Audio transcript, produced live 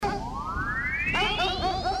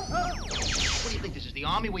the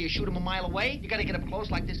Army where you shoot them a mile away. You gotta get up close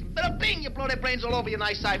like this. Bada bing, you blow their brains all over your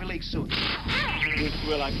nice Ivy League suit. Good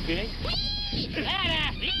thrill like pig.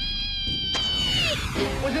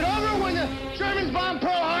 Was it over when the Germans bombed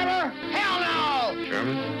Pearl Harbor? Hell no!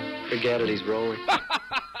 German? Forget it, he's rolling.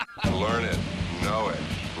 Learn it, know it,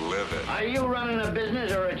 live it. Are you running a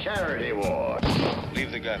business or a charity war?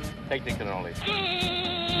 Leave the gun. Take the cannoli.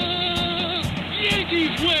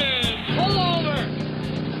 Yankees win! Pull over!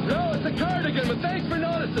 No, it's a cardigan, but thanks for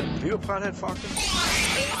noticing. You a pothead, Faulkner?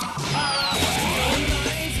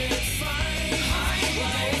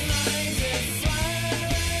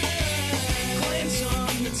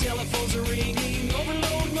 Telephones are ringing,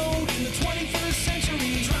 overload mode in the 21st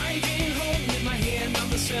century. Driving home with my hand on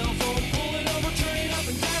the cell phone, pull it over, turn it up,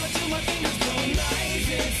 and dial it till my fingers go. Life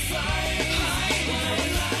is fine,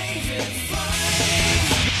 life is fine.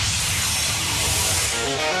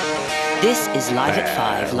 This is Live at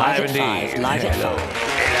 5, Live at 5, Live at 5. Hello,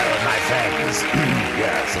 my friends.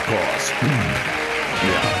 Yes, of course.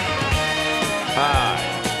 Yeah. Hi.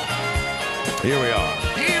 Here we are.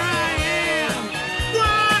 Here I am,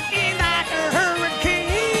 walking like a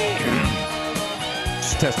hurricane.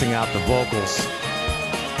 Just testing out the vocals.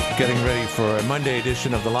 Getting ready for a Monday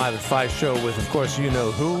edition of the Live at 5 show with, of course, you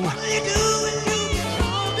know who.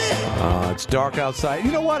 It's dark outside.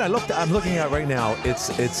 You know what? I'm looking at right now.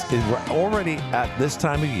 It's already at this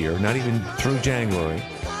time of year, not even through January,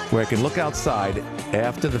 where I can look outside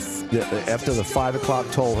after the 5 o'clock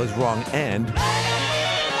toll has rung, and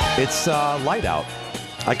it's light out.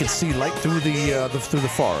 I can see light through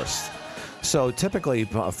the forest. So typically,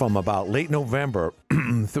 from about late November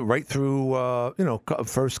right through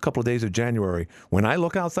first couple of days of January, when I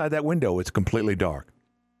look outside that window, it's completely dark.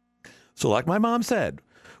 So, like my mom said,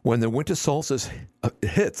 when the winter solstice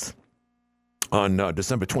hits on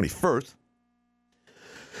December 21st,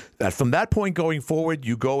 that from that point going forward,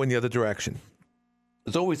 you go in the other direction.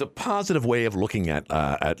 There's always a positive way of looking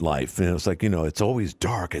at life. And it's like, it's always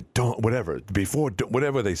dark at dawn, whatever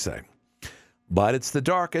they say. But it's the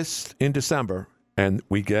darkest in December, and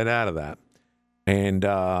we get out of that. And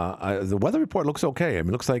the weather report looks okay. I mean,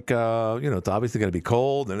 it looks like, it's obviously going to be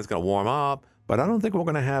cold, and it's going to warm up. But I don't think we're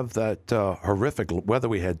going to have that horrific weather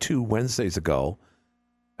we had 2 Wednesdays ago.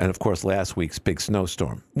 And, of course, last week's big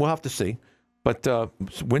snowstorm. We'll have to see. But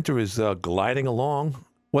winter is gliding along.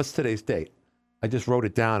 What's today's date? I just wrote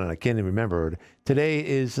it down, and I can't even remember. Today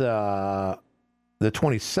is the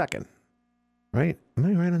 22nd, right? Am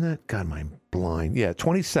I right on that? God, am I blind? Yeah,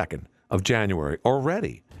 22nd of January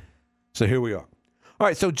already. So here we are. All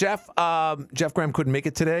right, so Jeff Graham couldn't make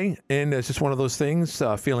it today, and it's just one of those things,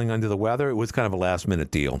 feeling under the weather. It was kind of a last-minute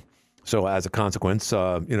deal. So as a consequence,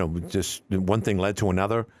 just one thing led to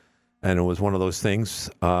another, and it was one of those things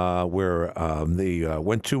where they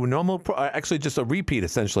went to a normal, actually just a repeat,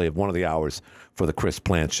 essentially, of one of the hours for the Chris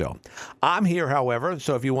Plant Show. I'm here, however,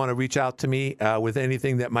 so if you want to reach out to me with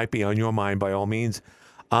anything that might be on your mind, by all means,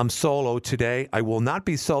 I'm solo today. I will not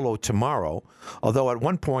be solo tomorrow, although at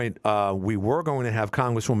one point we were going to have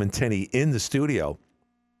Congresswoman Tenney in the studio,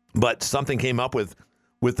 but something came up with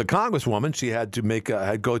the Congresswoman. She had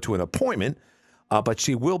to go to an appointment, but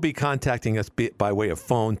she will be contacting us by way of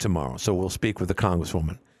phone tomorrow, so we'll speak with the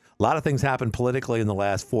Congresswoman. A lot of things happened politically in the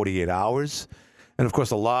last 48 hours, and of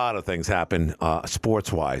course a lot of things happen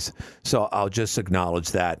sports-wise, so I'll just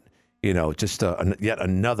acknowledge that. Just yet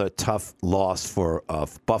another tough loss for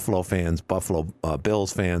Buffalo fans, Buffalo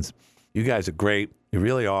Bills fans. You guys are great. You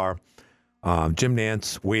really are. Jim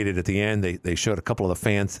Nantz waited at the end. They showed a couple of the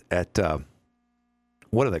fans at,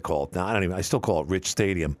 what are they called? Now, I still call it Rich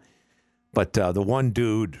Stadium. But the one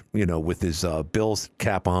dude, with his Bills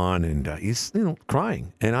cap on, and he's,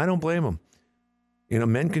 crying. And I don't blame him.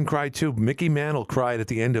 Men can cry too. Mickey Mantle cried at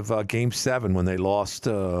the end of Game 7 when they lost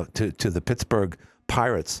to the Pittsburgh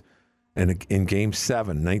Pirates. And in Game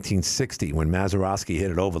 7, 1960, when Mazeroski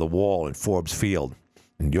hit it over the wall in Forbes Field,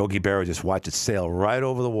 and Yogi Berra just watched it sail right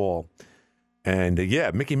over the wall. And,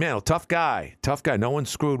 Mickey Mantle, tough guy. No one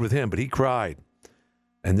screwed with him, but he cried.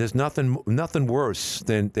 And there's nothing worse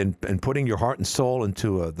than putting your heart and soul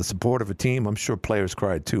into the support of a team. I'm sure players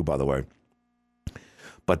cried too, by the way.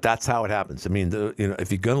 But that's how it happens. I mean,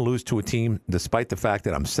 if you're going to lose to a team, despite the fact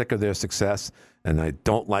that I'm sick of their success and I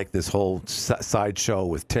don't like this whole sideshow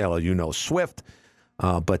with Taylor, Swift,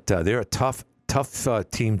 but they're a tough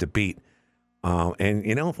team to beat.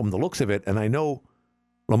 And, from the looks of it, and I know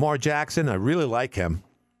Lamar Jackson, I really like him.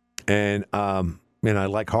 And I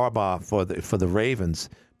like Harbaugh for the Ravens,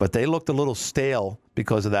 but they looked a little stale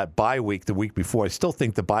because of that bye week the week before. I still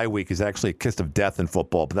think the bye week is actually a kiss of death in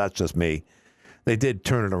football, but that's just me. They did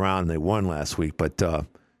turn it around and they won last week, but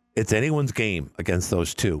It's anyone's game against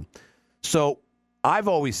those two. So I've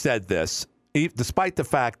always said this, despite the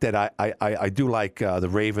fact that I do like the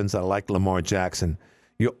Ravens, I like Lamar Jackson.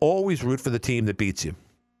 You always root for the team that beats you.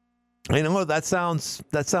 I know that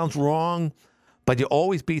sounds wrong, but you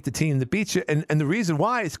always beat the team that beats you. And the reason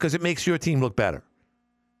why is because it makes your team look better.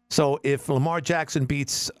 So if Lamar Jackson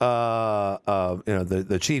beats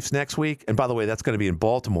the Chiefs next week, and by the way, that's going to be in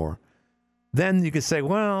Baltimore, then you could say,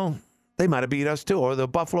 well, they might have beat us too, or the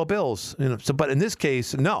Buffalo Bills. But in this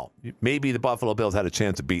case, no. Maybe the Buffalo Bills had a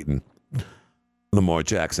chance of beating Lamar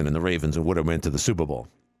Jackson and the Ravens and would have went to the Super Bowl.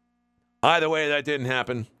 Either way, that didn't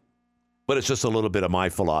happen. But it's just a little bit of my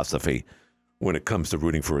philosophy when it comes to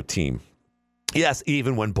rooting for a team. Yes,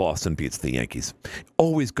 even when Boston beats the Yankees.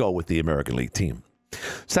 Always go with the American League team.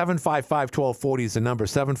 755-1240 is the number,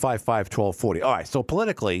 755-1240. All right, so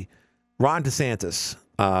politically, Ron DeSantis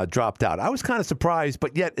dropped out. I was kind of surprised,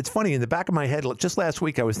 but yet it's funny. In the back of my head, just last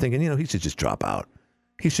week, I was thinking, he should just drop out.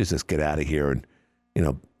 He should just get out of here and,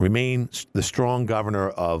 remain the strong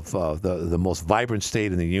governor of the most vibrant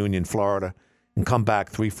state in the Union, Florida, and come back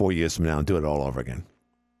 3-4 years from now and do it all over again.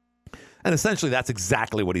 And essentially, that's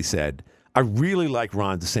exactly what he said. I really like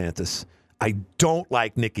Ron DeSantis. I don't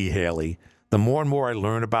like Nikki Haley. The more and more I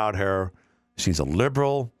learn about her, she's a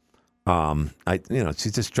liberal. She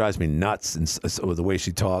just drives me nuts with the way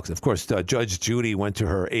she talks. Of course, Judge Judy went to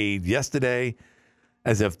her aid yesterday,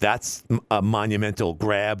 as if that's a monumental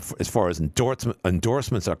grab as far as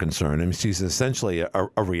endorsements are concerned. I mean, she's essentially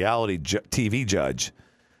a reality TV judge,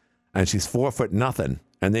 and she's 4'0".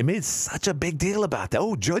 And they made such a big deal about that.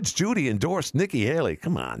 Oh, Judge Judy endorsed Nikki Haley.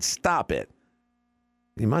 Come on, stop it.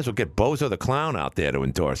 You might as well get Bozo the Clown out there to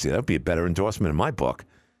endorse you. That would be a better endorsement in my book.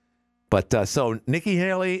 But so Nikki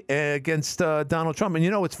Haley against Donald Trump. And,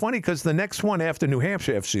 it's funny because the next one after New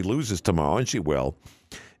Hampshire, if she loses tomorrow, and she will,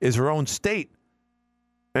 is her own state.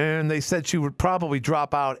 And they said she would probably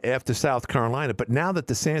drop out after South Carolina. But now that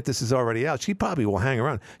DeSantis is already out, she probably will hang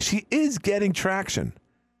around. She is getting traction.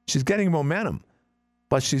 She's getting momentum.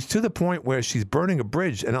 But she's to the point where she's burning a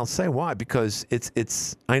bridge. And I'll say why. Because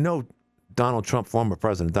I know Donald Trump, former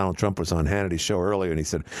President Donald Trump, was on Hannity's show earlier, and he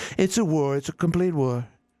said, it's a war. It's a complete war.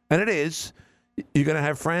 And it is. You're going to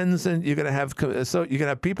have friends, and you're going to have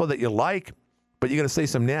people that you like, but you're going to say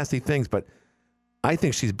some nasty things. But I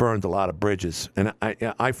think she's burned a lot of bridges, and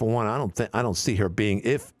I for one, I don't see her being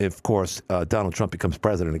if of course Donald Trump becomes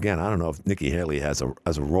president again. I don't know if Nikki Haley has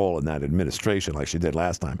a role in that administration like she did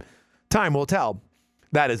last time. Time will tell.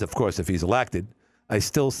 That is, of course, if he's elected. I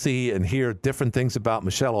still see and hear different things about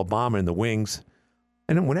Michelle Obama in the wings,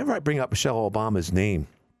 and then whenever I bring up Michelle Obama's name,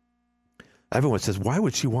 everyone says, "Why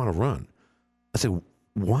would she want to run?" I say,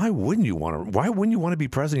 Why wouldn't you want to be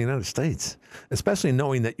president of the United States, especially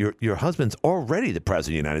knowing that your husband's already the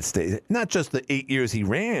president of the United States? Not just the 8 years he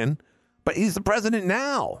ran, but he's the president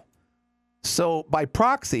now. So by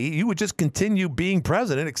proxy, you would just continue being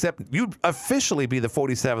president, except you'd officially be the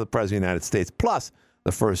 47th president of the United States, plus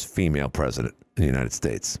the first female president in the United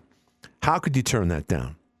States. How could you turn that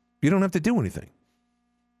down? You don't have to do anything.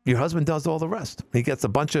 Your husband does all the rest. He gets a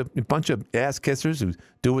bunch of ass kissers who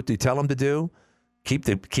do what you tell him to do. Keep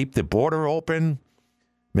the border open.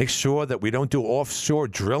 Make sure that we don't do offshore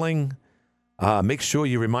drilling. Make sure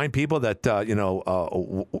you remind people that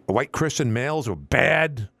white Christian males are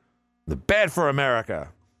bad. They're bad for America.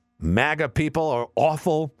 MAGA people are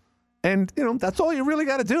awful, and that's all you really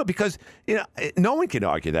got to do, because no one can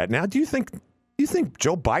argue that now. Do you think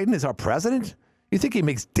Joe Biden is our president? You think he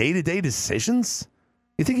makes day-to-day decisions?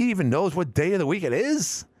 You think he even knows what day of the week it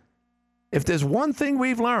is? If there's one thing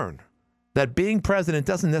we've learned, that being president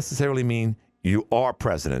doesn't necessarily mean you are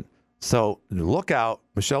president. So look out,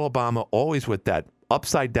 Michelle Obama, always with that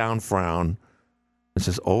upside-down frown. It's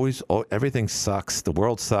just always, everything sucks. The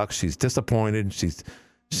world sucks. She's disappointed.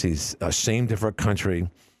 She's ashamed of her country.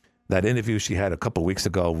 That interview she had a couple weeks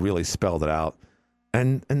ago really spelled it out.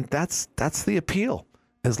 And that's the appeal.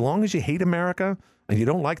 As long as you hate America and you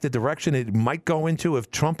don't like the direction it might go into if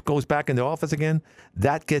Trump goes back into office again,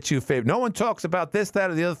 that gets you favored. No one talks about this, that,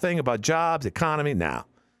 or the other thing, about jobs, economy. No.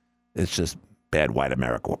 It's just bad white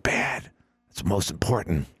America. We're bad. It's most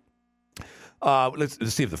important. Let's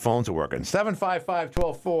see if the phones are working.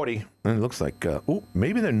 755-1240. And it looks like,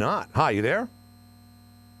 maybe they're not. Hi, you there?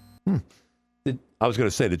 I was going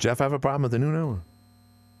to say, did Jeff have a problem with the new number?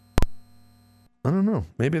 I don't know.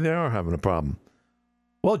 Maybe they are having a problem.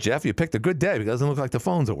 Well, Jeff, you picked a good day because it doesn't look like the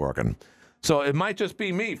phones are working. So it might just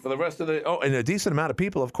be me for the rest of the... Oh, and a decent amount of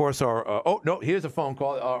people, of course, are... here's a phone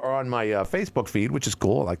call. Are on my Facebook feed, which is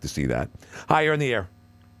cool. I like to see that. Hi, you're in the air.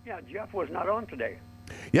 Yeah, Jeff was not on today.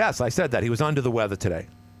 Yes, I said that. He was under the weather today.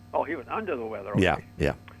 Oh, he was under the weather. Okay.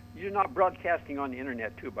 Yeah. You're not broadcasting on the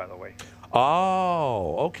internet, too, by the way.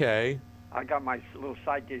 Oh, okay. I got my little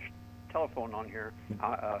side dish telephone on here,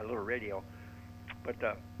 a little radio. But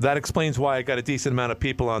that explains why I got a decent amount of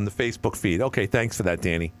people on the Facebook feed. Okay, thanks for that,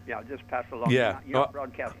 Danny. Yeah, just pass it along. Yeah. You're not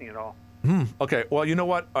broadcasting at all. Okay, well, you know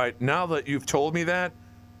what? All right, now that you've told me that,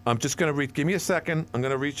 I'm just going to give me a second. I'm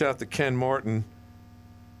going to reach out to Ken Martin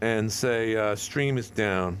and say, stream is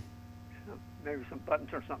down. Maybe some buttons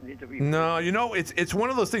or something need to be... No, it's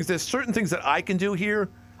one of those things. There's certain things that I can do here.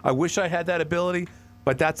 I wish I had that ability,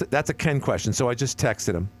 but that's a Ken question, so I just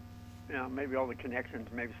texted him. Yeah, maybe all the connections,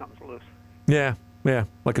 maybe something's loose. Yeah,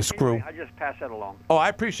 like a screw. Anyway, I just pass that along. Oh, I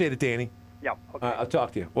appreciate it, Danny. Yeah, okay. I'll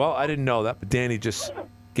talk to you. Well, I didn't know that, but Danny just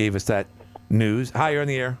gave us that news. Hi, you're on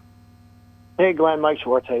the air. Hey, Glenn, Mike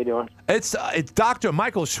Schwartz, how you doing? It's Dr.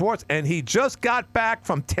 Michael Schwartz, and he just got back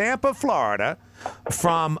from Tampa, Florida,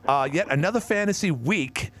 from yet another fantasy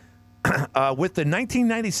week with the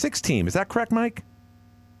 1996 team. Is that correct, Mike?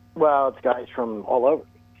 Well, it's guys from all over.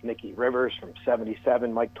 It's Nicky Rivers from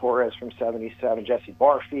 77, Mike Torres from 77, Jesse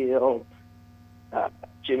Barfield,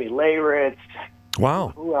 Jimmy Leyritz. Wow.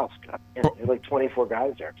 Who else? There's like 24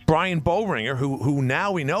 guys there. Brian Bowringer, who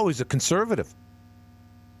now we know is a conservative.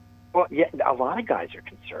 Well, yeah, a lot of guys are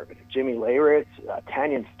conservative. Jimmy Leyritz,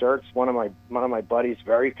 Tanyan Sturtz, one of my buddies,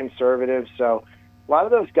 very conservative. So a lot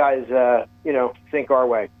of those guys, think our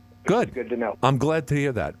way. Good. Good to know. I'm glad to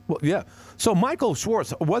hear that. Well, yeah. So Michael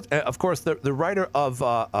Schwartz, of course, the writer of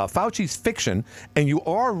Fauci's Fiction, and you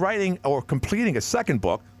are writing or completing a second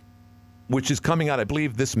book, which is coming out, I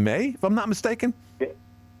believe, this May, if I'm not mistaken.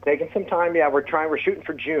 Taking some time. Yeah, we're shooting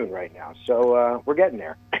for June right now. So we're getting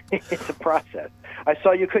there. It's a process. I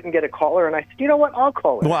saw you couldn't get a caller, and I said, you know what, I'll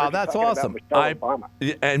call her. Wow, that's awesome. Obama.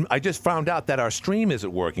 And I just found out that our stream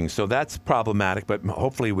isn't working, so that's problematic, but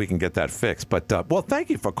hopefully we can get that fixed. But, well,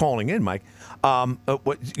 thank you for calling in, Mike. And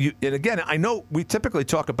again, I know we typically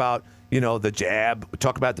talk about, the jab, we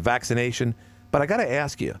talk about the vaccination, but I got to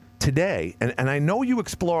ask you, today, and I know you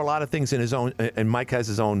explore a lot of things in his own, and Mike has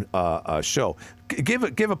his own show. Give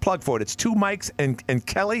a plug for it. It's Two Mikes and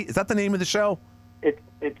Kelly. Is that the name of the show?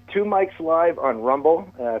 It's Two Mics Live on Rumble.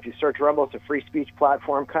 If you search Rumble, it's a free speech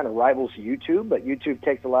platform, kind of rivals YouTube, but YouTube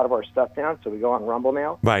takes a lot of our stuff down, so we go on Rumble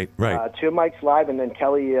now. Right. Two Mics Live, and then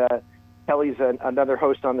Kelly's another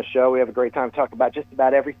host on the show. We have a great time talking about just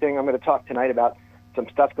about everything. I'm going to talk tonight about some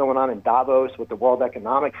stuff going on in Davos with the World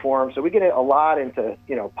Economic Forum. So we get a lot into,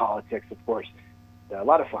 politics, of course. A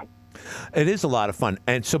lot of fun. It is a lot of fun.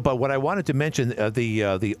 And so, but what I wanted to mention,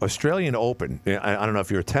 the Australian Open, I don't know if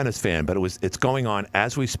you're a tennis fan, but it's going on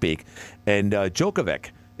as we speak. And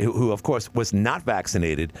Djokovic, who of course was not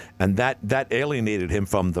vaccinated, and that alienated him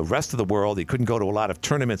from the rest of the world. He couldn't go to a lot of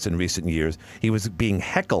tournaments in recent years. He was being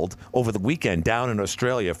heckled over the weekend down in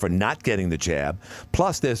Australia for not getting the jab.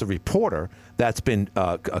 Plus, there's a reporter that's been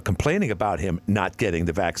complaining about him not getting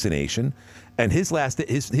the vaccination. And his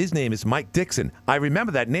name is Mike Dixon. I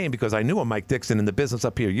remember that name because I knew a Mike Dixon in the business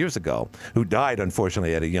up here years ago who died,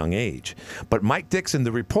 unfortunately, at a young age. But Mike Dixon,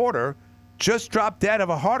 the reporter, just dropped dead of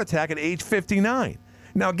a heart attack at age 59.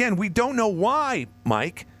 Now, again, we don't know why,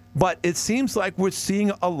 Mike, but it seems like we're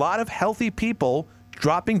seeing a lot of healthy people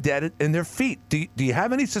dropping dead in their feet. Do you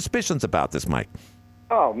have any suspicions about this, Mike?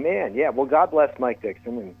 Oh, man, yeah. Well, God bless Mike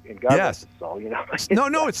Dixon, and God bless his soul,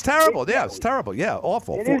 No, it's terrible. It's terrible. Yeah,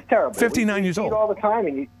 awful. It is terrible. 59 years old. All the time,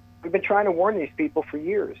 and we've been trying to warn these people for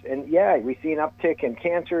years. And, yeah, we see an uptick in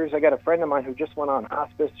cancers. I got a friend of mine who just went on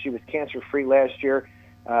hospice. She was cancer-free last year,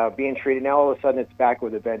 being treated. Now, all of a sudden, it's back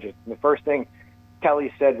with a vengeance. And the first thing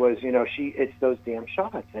Kelly said was, it's those damn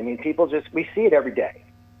shots. I mean, we see it every day.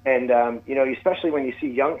 And, especially when you see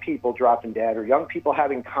young people dropping dead or young people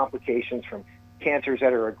having complications from cancers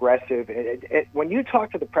that are aggressive. When you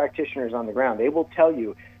talk to the practitioners on the ground, they will tell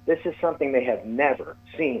you this is something they have never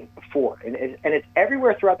seen before. And it's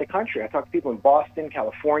everywhere throughout the country. I talk to people in Boston,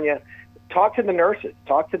 California. Talk to the nurses.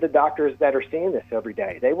 Talk to the doctors that are seeing this every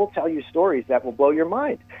day. They will tell you stories that will blow your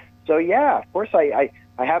mind. So, yeah, of course, I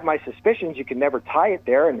have my suspicions. You can never tie it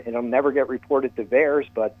there, and it'll never get reported to VAERS,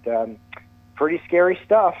 but pretty scary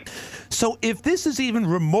stuff. So if this is even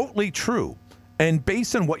remotely true, and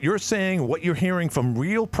based on what you're saying, what you're hearing from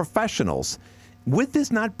real professionals, would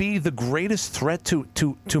this not be the greatest threat to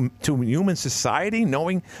human society,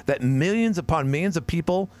 knowing that millions upon millions of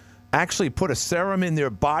people actually put a serum in their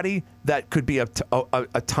body that could be a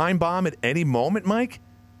time bomb at any moment, Mike?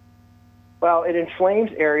 Well, it inflames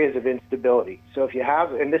areas of instability. So if you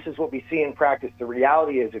have, and this is what we see in practice, the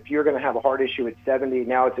reality is if you're going to have a heart issue at 70,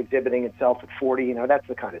 now it's exhibiting itself at 40, that's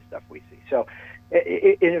the kind of stuff we see. So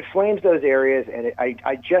it inflames those areas, and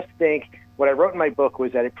I just think what I wrote in my book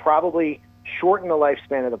was that it probably shorten the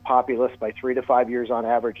lifespan of the populace by 3 to 5 years on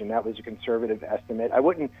average, and that was a conservative estimate. I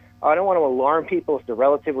don't want to alarm people. If they're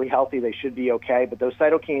relatively healthy, they should be okay. But those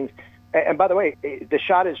cytokines, and by the way, the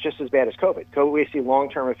shot is just as bad as COVID. We see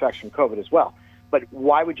long-term effects from COVID as well. But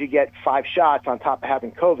why would you get 5 shots on top of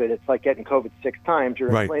having COVID? It's like getting COVID 6 times. You're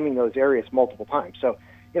inflaming those areas multiple times. So,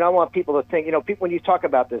 I want people to think, people, when you talk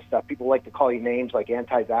about this stuff, people like to call you names like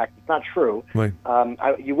anti-vax. It's not true. Right.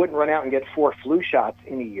 You wouldn't run out and get 4 flu shots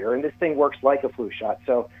in a year, and this thing works like a flu shot.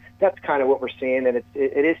 So that's kind of what we're seeing, and it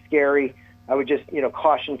is scary. I would just,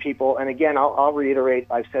 caution people. And again, I'll reiterate,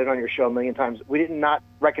 I've said it on your show a million times, we did not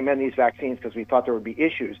recommend these vaccines because we thought there would be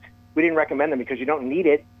issues. We didn't recommend them because you don't need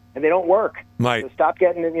it, and they don't work. Right. So stop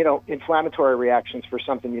getting, inflammatory reactions for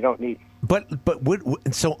something you don't need. But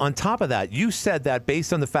so on top of that, you said that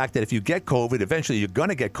based on the fact that if you get COVID, eventually you're going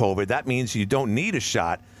to get COVID, that means you don't need a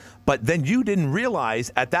shot. But then you didn't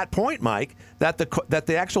realize at that point, Mike, that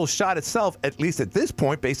the actual shot itself, at least at this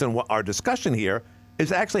point, based on what our discussion here,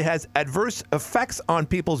 actually has adverse effects on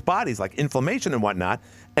people's bodies, like inflammation and whatnot,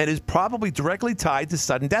 and is probably directly tied to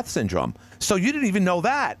sudden death syndrome. So you didn't even know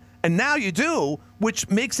that. And now you do, which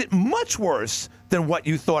makes it much worse than what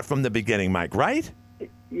you thought from the beginning, Mike, right?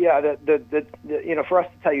 Yeah, for us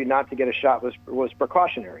to tell you not to get a shot was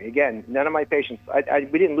precautionary. Again, none of my patients,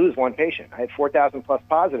 we didn't lose one patient. I had 4,000 plus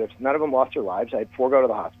positives. None of them lost their lives. I had 4 go to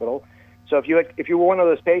the hospital. So if you were one of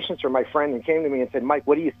those patients or my friend and came to me and said, Mike,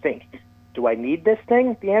 what do you think? Do I need this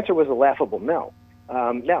thing? The answer was a laughable no.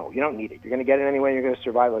 No, you don't need it. You're going to get it anyway. You're going to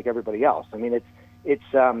survive like everybody else. I mean,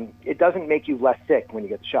 it doesn't make you less sick when you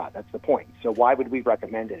get the shot. That's the point. So why would we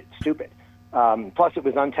recommend it? It's stupid. Plus, it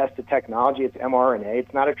was untested technology. It's mRNA.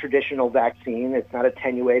 It's not a traditional vaccine. It's not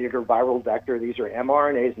attenuated or viral vector. These are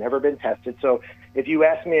mRNAs, never been tested. So if you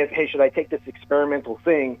ask me, hey, should I take this experimental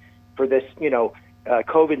thing for this,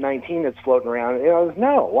 COVID-19 that's floating around,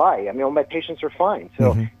 no, why? I mean, all my patients are fine.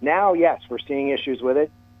 So now, yes, we're seeing issues with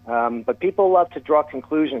it. But people love to draw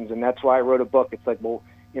conclusions, and that's why I wrote a book. It's like, well,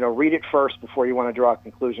 read it first before you want to draw a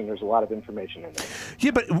conclusion. There's a lot of information in there.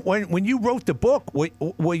 Yeah, but when you wrote the book,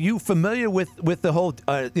 were you familiar with the whole,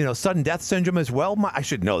 sudden death syndrome as well? I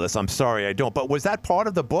should know this. I'm sorry, I don't. But was that part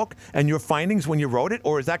of the book and your findings when you wrote it,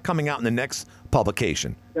 or is that coming out in the next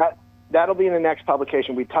publication? That'll be in the next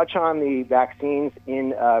publication. We touch on the vaccines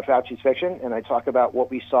in Fauci's fiction, and I talk about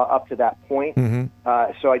what we saw up to that point.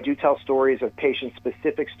 So I do tell stories of patients,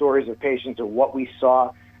 specific stories of patients, or what we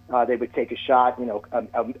saw. They would take a shot,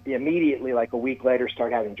 immediately, like a week later,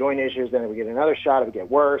 start having joint issues. Then they would get another shot. It would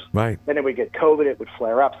get worse. Right. Then it would get COVID. It would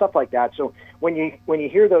flare up, stuff like that. So when you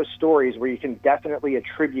hear those stories where you can definitely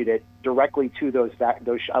attribute it directly to those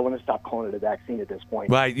I want to stop calling it a vaccine at this point.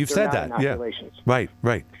 Right. You've said that. Yeah. Right.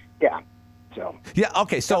 Yeah. So. Yeah.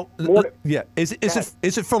 Okay. So. Yeah. Is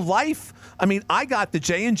it for life? I mean, I got the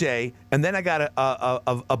J&J, and then I got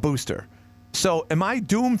a booster. So am I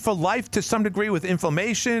doomed for life to some degree with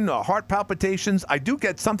inflammation or heart palpitations? I do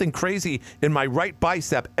get something crazy in my right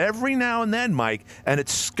bicep every now and then, Mike, and it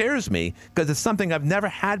scares me because it's something I've never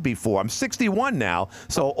had before. I'm 61 now,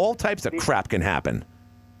 so all types of crap can happen.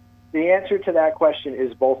 The answer to that question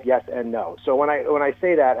is both yes and no. So when I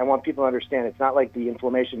say that, I want people to understand it's not like the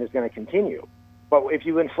inflammation is going to continue. But if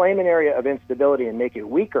you inflame an area of instability and make it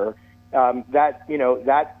weaker, that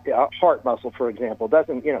heart muscle, for example,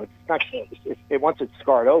 doesn't, it's not, once it's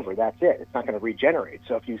scarred over, that's it. It's not going to regenerate.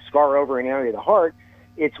 So if you scar over an area of the heart,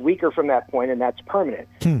 it's weaker from that point, and that's permanent.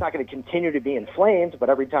 It's not going to continue to be inflamed, but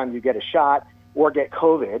every time you get a shot or get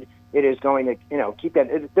COVID, it is going to, keep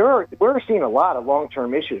that. We're seeing a lot of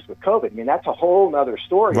long-term issues with COVID. I mean, that's a whole other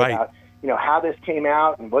story about, how this came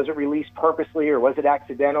out, and was it released purposely or was it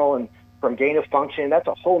accidental, and from gain of function. That's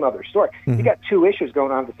a whole other story. You got 2 issues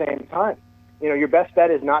going on at the same time. Your best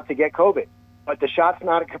bet is not to get COVID, but the shot's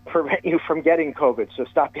not to prevent you from getting COVID. So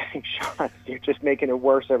stop getting shots. You're just making it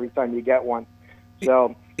worse every time you get one.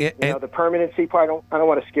 So, the permanency part, I don't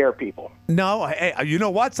want to scare people. No, hey, you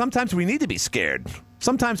know what? Sometimes we need to be scared.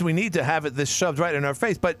 Sometimes we need to have this shoved right in our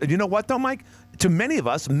face. But you know what, though, Mike? To many of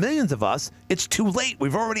us, millions of us, it's too late.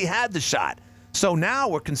 We've already had the shot. So now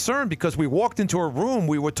we're concerned because we walked into a room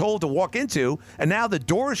we were told to walk into, and now the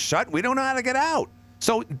door's shut. We don't know how to get out.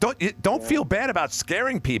 So don't feel bad about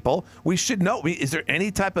scaring people. We should know. Is there any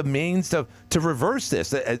type of means to reverse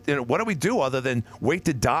this? What do we do other than wait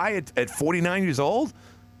to die at 49 years old?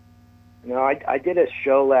 No, I did a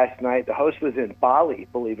show last night. The host was in Bali,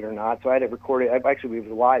 believe it or not, so I had to record it. Actually, we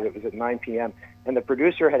was live. It was at 9 p.m., and the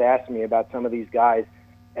producer had asked me about some of these guys.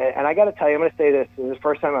 And I got to tell you, I'm going to say this. This is the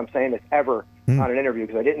first time I'm saying this ever on an interview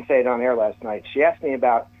because I didn't say it on air last night. She asked me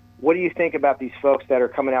about, what do you think about these folks that are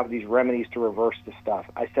coming out with these remedies to reverse the stuff?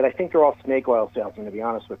 I said, I think they're all snake oil salesmen, to be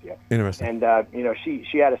honest with you. Interesting. And,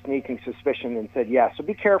 she had a sneaking suspicion and said, yeah, so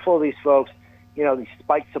be careful of these folks, these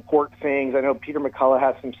spike support things. I know Peter McCullough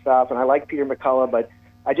has some stuff, and I like Peter McCullough, but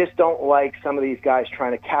I just don't like some of these guys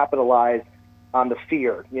trying to capitalize on the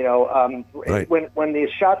fear. Right. When the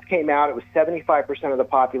shots came out, it was 75% of the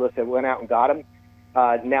populace that went out and got them.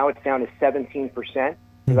 Now it's down to 17%,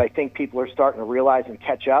 because I think people are starting to realize and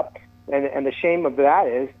catch up. And the shame of that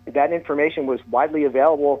is that information was widely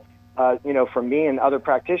available, from me and other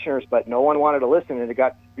practitioners, but no one wanted to listen, and it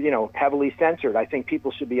got, heavily censored. I think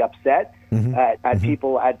people should be upset at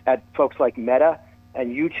people, at folks like Meta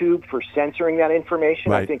and YouTube for censoring that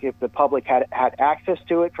information. Right. I think if the public had access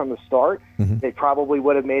to it from the start, they probably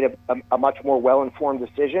would have made a much more well-informed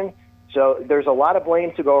decision. So there's a lot of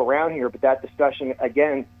blame to go around here, but that discussion,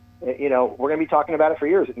 again, we're going to be talking about it for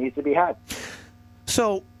years. It needs to be had.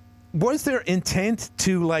 So was there intent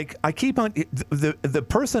to, I keep on, the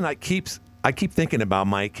person I keep thinking about,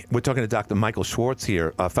 Mike, we're talking to Dr. Michael Schwartz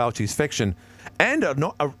here, Fauci's Fiction, and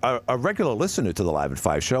a regular listener to the Live at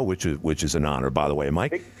 5 show, which is an honor, by the way,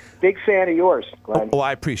 Mike. Big fan of yours, Glenn. Oh,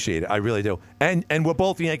 I appreciate it. I really do. And we're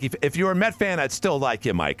both Yankee. If you're a Met fan, I'd still like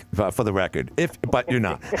you, Mike, for the record. But you're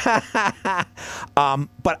not.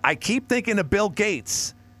 But I keep thinking of Bill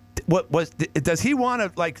Gates. Does he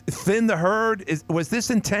want to thin the herd? Was this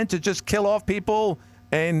intent to just kill off people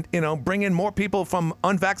and bring in more people from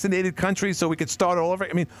unvaccinated countries so we could start all over?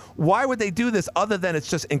 I mean, why would they do this other than it's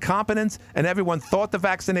just incompetence and everyone thought the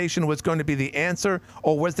vaccination was going to be the answer,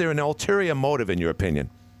 or was there an ulterior motive in your opinion?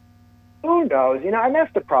 Who knows? And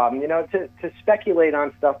that's the problem, to speculate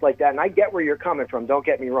on stuff like that. And I get where you're coming from, don't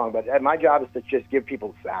get me wrong, but my job is to just give people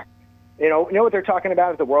the facts. You know what they're talking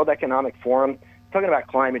about at the World Economic Forum? Talking about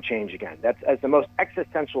climate change again. That's as the most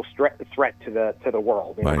existential threat to the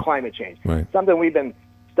world. Right. Climate change, right. Something we've been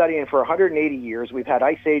studying for 180 years. We've had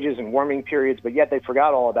ice ages and warming periods, but yet they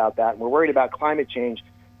forgot all about that. And we're worried about climate change,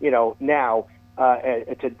 now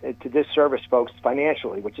to disservice folks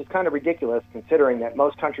financially, which is kind of ridiculous considering that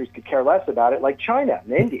most countries could care less about it, like China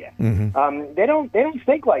and India. They don't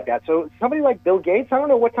think like that. So somebody like Bill Gates, I don't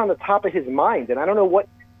know what's on the top of his mind, and I don't know what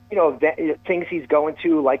things he's going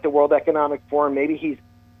to, like the World Economic Forum. Maybe he's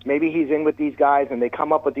in with these guys and they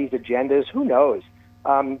come up with these agendas. Who knows?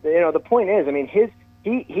 The point is, I mean,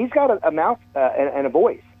 he's got a mouth and a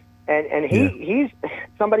voice, and he's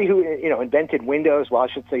somebody who invented Windows. Well, I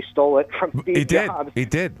should say stole it from Steve Jobs. He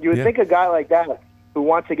did. You would think a guy like that who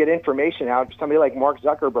wants to get information out, somebody like Mark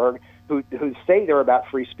Zuckerberg, who say they're about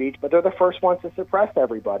free speech, but they're the first ones to suppress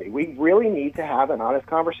everybody. We really need to have an honest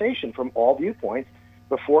conversation from all viewpoints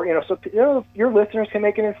before, so your listeners can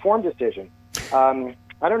make an informed decision. I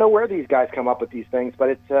don't know where these guys come up with these things, but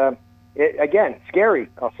it's, again, scary.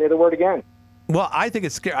 I'll say the word again. Well, I think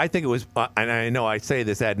it's scary. I think it was, and I know I say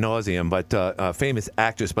this ad nauseum, but a famous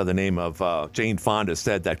actress by the name of Jane Fonda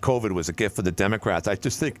said that COVID was a gift for the Democrats. I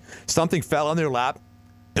just think something fell on their lap.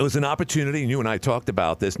 It was an opportunity, and you and I talked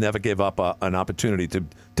about this, never give up an opportunity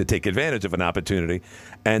to take advantage of an opportunity,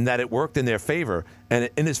 and that it worked in their favor. And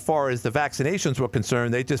as far as the vaccinations were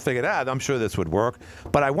concerned, they just figured, I'm sure this would work.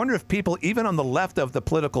 But I wonder if people, even on the left of the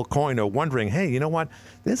political coin, are wondering, hey, you know what?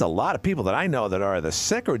 There's a lot of people that I know that are either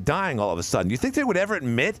sick or dying all of a sudden. You think they would ever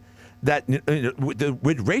admit that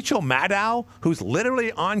with Rachel Maddow, who's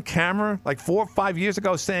literally on camera like 4 or 5 years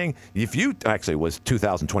ago saying, actually it was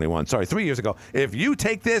 2021, 3 years ago, if you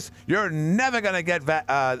take this, you're never going to get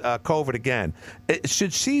COVID again.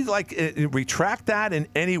 Should she retract that in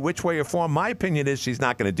any which way or form? My opinion is she's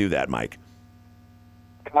not going to do that, Mike.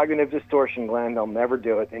 Cognitive distortion, Glenn. They'll never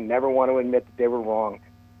do it. They never want to admit that they were wrong.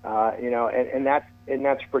 And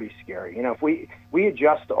that's pretty scary. If we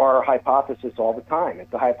adjust our hypothesis all the time. If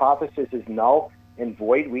the hypothesis is null and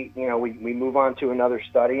void, we move on to another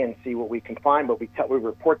study and see what we can find. But we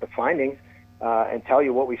report the findings and tell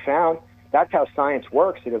you what we found. That's how science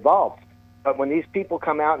works. It evolves. But when these people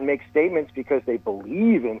come out and make statements because they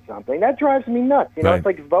believe in something, that drives me nuts. Right. It's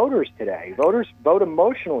like voters today. Voters vote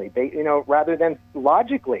emotionally, rather than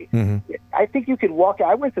logically. I think you could walk.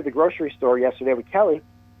 I went to the grocery store yesterday with Kelly.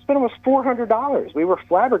 Spent almost $400. We were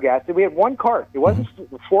flabbergasted. We had one cart. It wasn't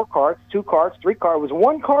 4 carts, 2 carts, 3 carts. It was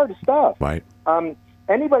one cart of stuff. Right.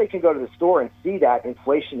 Anybody can go to the store and see that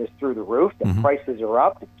inflation is through the roof. The prices are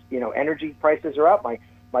up. Energy prices are up.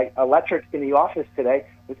 My electric in the office today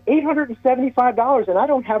was $875, and I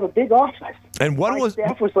don't have a big office. And my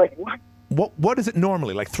staff was like, what? What is it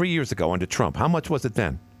normally? Like 3 years ago under Trump, how much was it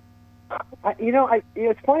then?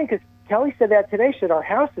 It's funny because Kelly said that today. She said our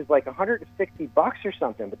house is like $160 or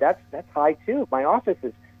something, but that's high too. My office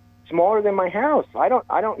is smaller than my house. I don't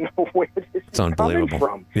know where this is coming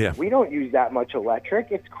from. Yeah. We don't use that much electric.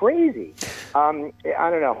 It's crazy. I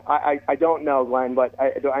don't know. I don't know, Glenn, but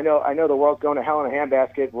I know the world's going to hell in a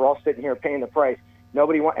handbasket. We're all sitting here paying the price.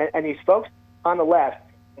 Nobody and these folks on the left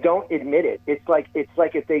don't admit it. It's like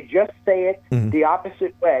if they just say it the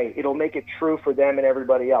opposite way, it'll make it true for them and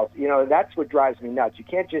everybody else. That's what drives me nuts. You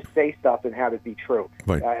can't just say stuff and have it be true.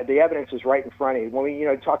 Right. The evidence is right in front of you. When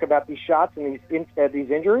we talk about these shots and these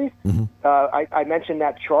injuries, I mentioned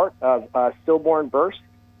that chart of stillborn births.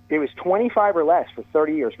 It was 25 or less for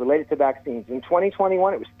 30 years related to vaccines. In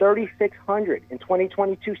 2021, it was 3,600. In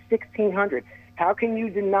 2022, 1,600. How can you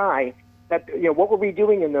deny that? What were we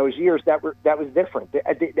doing in those years that was different?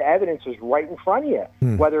 The evidence is right in front of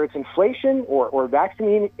you. Whether it's inflation or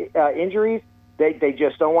vaccine injuries, they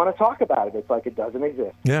just don't want to talk about it. It's like it doesn't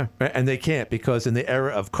exist. Yeah, and they can't, because in the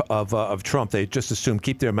era of Trump, they just assume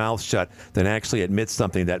keep their mouths shut than actually admit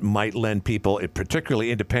something that might lend people,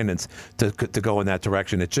 particularly independents, to go in that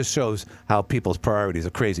direction. It just shows how people's priorities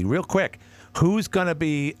are crazy. Real quick, who's going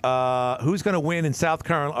to win in South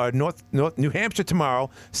Carolina, New Hampshire tomorrow,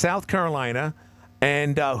 South Carolina,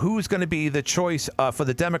 and who's going to be the choice for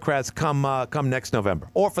the Democrats come next November,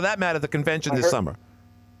 or for that matter, the convention this summer?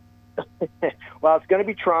 Well, it's going to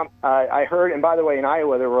be Trump. I heard, and by the way, in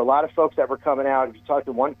Iowa, there were a lot of folks that were coming out. If you talked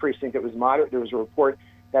to one precinct that was moderate, there was a report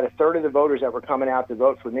that a third of the voters that were coming out to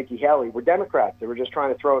vote for Nikki Haley were Democrats. They were just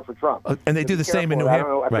trying to throw it for Trump. And they do the same in New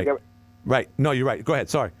Hampshire. Right. No, you're right. Go ahead.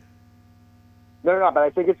 Sorry. No, but I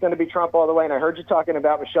think it's going to be Trump all the way. And I heard you talking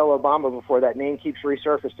about Michelle Obama before. That name keeps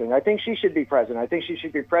resurfacing. I think she should be president. I think she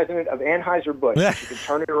should be president of Anheuser-Busch. She can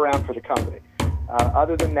turn it around for the company.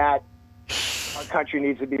 Other than that, our country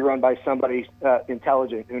needs to be run by somebody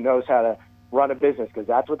intelligent who knows how to run a business, because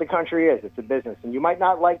that's what the country is. It's a business. And you might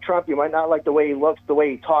not like Trump. You might not like the way he looks, the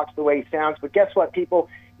way he talks, the way he sounds. But guess what, people?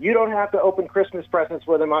 You don't have to open Christmas presents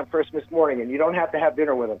with him on Christmas morning, and you don't have to have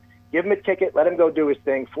dinner with him. Give him a ticket. Let him go do his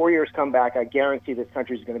thing. 4 years, come back. I guarantee this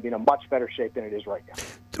country is going to be in a much better shape than it is right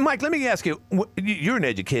now. Mike, let me ask you. You're an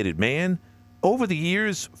educated man. Over the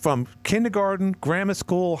years, from kindergarten, grammar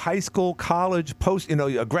school, high school, college,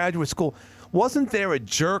 graduate school, wasn't there a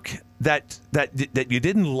jerk that you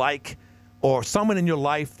didn't like, or someone in your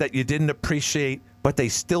life that you didn't appreciate, but they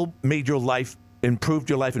still made your life, improved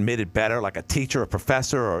your life and made it better, like a teacher, a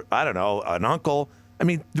professor, or, I don't know, an uncle? I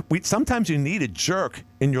mean, sometimes you need a jerk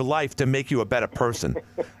in your life to make you a better person.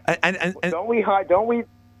 And don't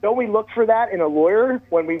we look for that in a lawyer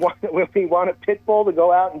when we want a pit bull to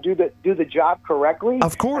go out and do the job correctly?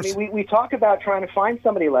 Of course. I mean, we talk about trying to find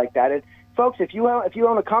somebody like that. And folks, if you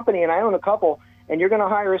own a company and I own a couple, and you're going to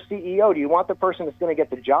hire a CEO, do you want the person that's going to get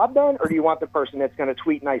the job done, or do you want the person that's going to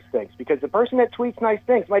tweet nice things? Because the person that tweets nice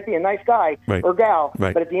things might be a nice guy or gal,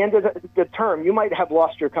 but at the end of the term, you might have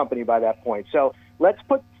lost your company by that point. So let's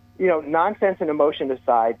put nonsense and emotion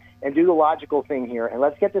aside and do the logical thing here, and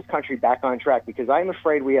let's get this country back on track, because I'm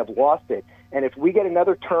afraid we have lost it. And if we get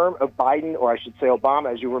another term of Biden, or I should say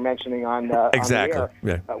Obama, as you were mentioning on exactly. on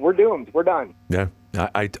the air, we're doomed. We're done. Yeah.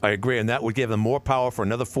 I agree, and that would give them more power for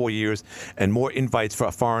another 4 years and more invites for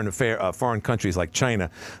foreign countries like China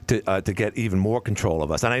to get even more control of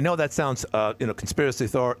us. And I know that sounds a conspiracy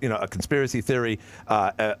theory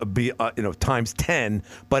times 10,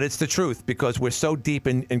 but it's the truth, because we're so deep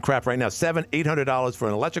in crap right now. $700-800 for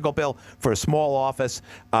an electrical bill for a small office,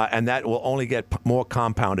 and that will only get more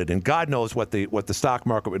compounded. And God knows what the stock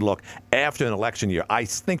market would look after an election year. I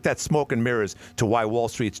think that's smoke and mirrors to why Wall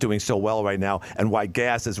Street's doing so well right now, and why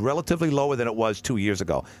gas is relatively lower than it was 2 years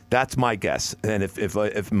ago. That's my guess. And if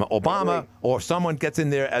Obama or someone gets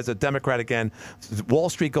in there as a Democrat again, Wall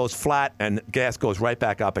Street goes flat and gas goes right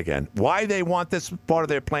back up again. Why they want this part of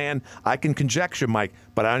their plan, I can conjecture, Mike,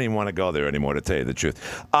 but I don't even want to go there anymore, to tell you the truth.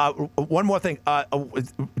 One more thing.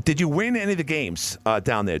 Did you win any of the games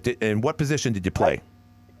down there? In what position did you play?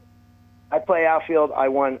 I play outfield. I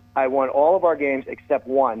won all of our games except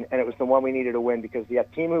one, and it was the one we needed to win, because the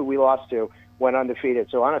team who we lost to went undefeated.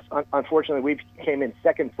 So unfortunately, we came in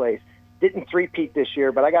second place. Didn't three-peat this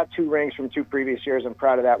year, but I got 2 rings from 2 previous years. I'm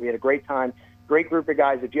proud of that. We had a great time, great group of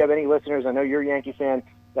guys. If you have any listeners, I know you're a Yankee fan,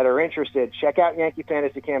 that are interested, check out Yankee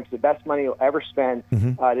Fantasy Camp. It's the best money you'll ever spend.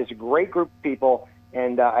 It is a great group of people,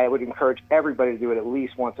 and I would encourage everybody to do it at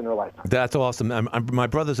least once in their lifetime. That's awesome. My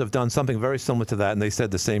brothers have done something very similar to that, and they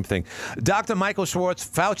said the same thing. Dr. Michael Schwartz,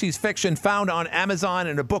 Fauci's Fiction, found on Amazon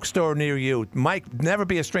and a bookstore near you. Mike, never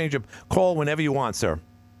be a stranger. Call whenever you want, sir.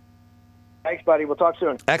 Thanks, buddy. We'll talk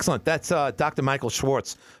soon. Excellent. That's Dr. Michael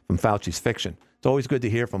Schwartz from Fauci's Fiction. It's always good to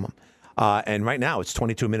hear from him. And right now it's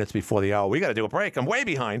 22 minutes before the hour. We got to do a break. I'm way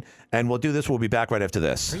behind, and we'll do this. We'll be back right after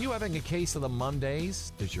this. Are you having a case of the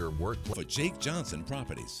Mondays? Does your work for Jake Johnson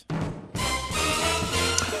Properties?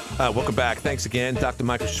 Welcome back. Thanks again, Dr.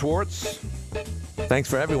 Michael Schwartz. Thanks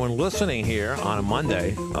for everyone listening here on a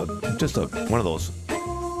Monday. Just one of those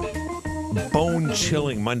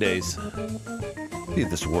bone-chilling Mondays. See if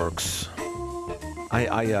this works.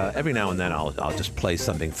 I every now and then I'll just play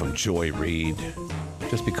something from Joy Reid,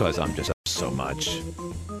 just because I'm just up so much.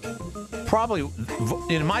 Probably,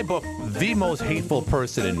 in my book, the most hateful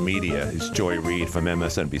person in media is Joy Reid from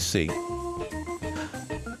MSNBC.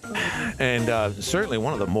 And certainly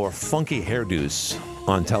one of the more funky hairdos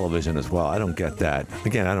on television as well. I don't get that.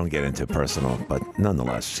 Again, I don't get into personal, but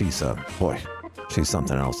nonetheless, she's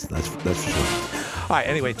something else. That's for sure. All right,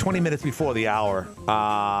 anyway, 20 minutes before the hour.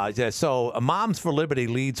 So Moms for Liberty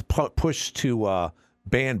leads push to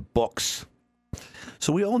ban books.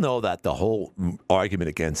 So we all know that the whole argument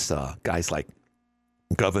against guys like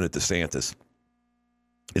Governor DeSantis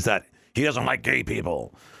is that he doesn't like gay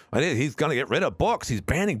people. He's going to get rid of books. He's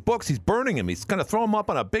banning books. He's burning them. He's going to throw them up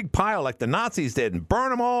on a big pile like the Nazis did and burn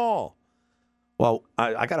them all. Well,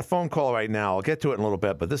 I got a phone call right now. I'll get to it in a little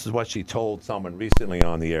bit, but this is what she told someone recently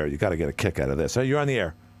on the air. You got to get a kick out of this. So you're on the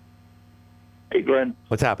air. Hey, Glenn.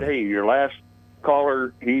 What's happening? Hey, your last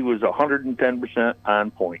caller, he was 110% on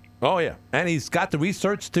point. Oh, yeah. And he's got the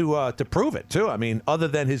research to prove it, too. I mean, other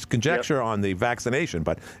than his conjecture on the vaccination,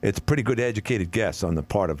 but it's a pretty good educated guess on the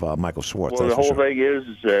part of Michael Schwartz. Well, the whole thing is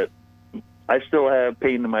that I still have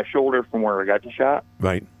pain in my shoulder from where I got the shot.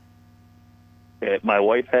 Right. My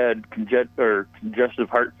wife had congestive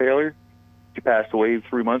heart failure. She passed away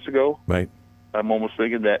 3 months ago. Right. I'm almost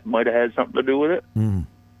thinking that might have had something to do with it. Mm.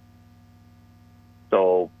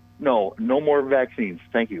 So, no more vaccines.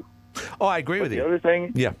 Thank you. Oh, I agree with you. The other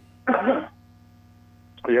thing, yeah.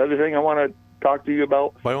 The other thing I want to talk to you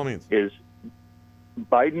about, by all means, is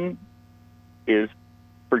Biden is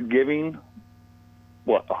forgiving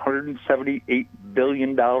 $178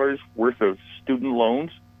 billion worth of student loans.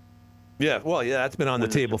 Yeah, well, yeah, that's been on the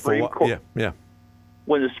table for a while. Yeah.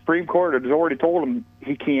 When the Supreme Court has already told him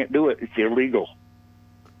he can't do it, it's illegal.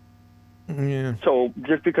 Yeah. So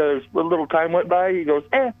just because a little time went by, he goes,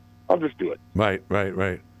 I'll just do it. Right.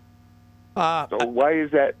 So why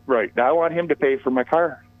is that right? Now I want him to pay for my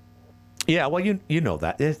car. Yeah, well, you know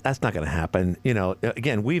that. That's not going to happen. You know,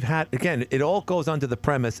 again, it all goes under the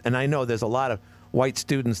premise, and I know there's a lot of white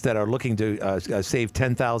students that are looking to save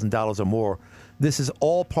 $10,000 or more. This is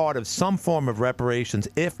all part of some form of reparations,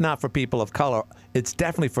 if not for people of color. It's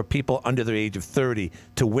definitely for people under the age of 30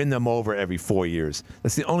 to win them over every 4 years.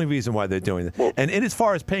 That's the only reason why they're doing it. Well, and as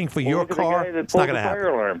far as paying for your car, it's not going to happen.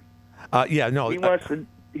 Alarm. Yeah, no. He wants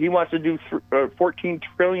to do $14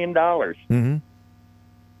 trillion. Mm-hmm.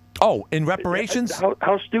 Oh, in reparations?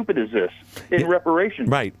 How stupid is this? In reparations.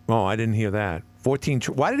 Right. Oh, I didn't hear that. 14.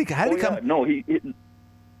 How did he come? No,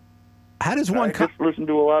 how does one come? I just listen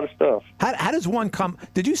to a lot of stuff. How does one come?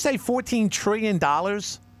 Did you say $14 trillion?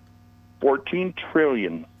 14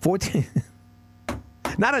 trillion. 14.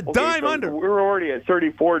 Not a dime under. We're already at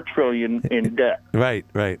 34 trillion in debt. Right.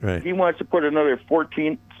 He wants to put another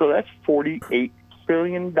 14, so that's $48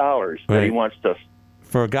 trillion that he wants to.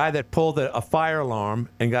 For a guy that pulled a fire alarm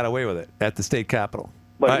and got away with it at the state capitol.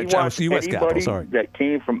 But he wants U.S. Capitol, sorry. That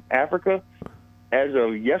came from Africa as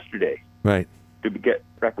of yesterday. Right. To get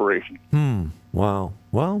reparations. Wow.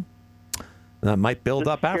 Well, that might build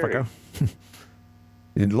up Africa.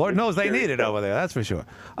 Lord knows they need it over there. That's for sure.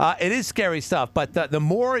 It is scary stuff. But the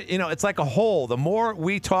more, it's like a hole. The more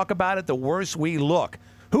we talk about it, the worse we look.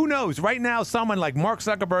 Who knows? Right now, someone like Mark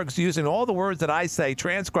Zuckerberg's using all the words that I say,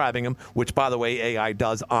 transcribing them, which, by the way, AI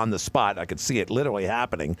does on the spot. I could see it literally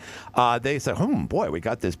happening. They say, boy, we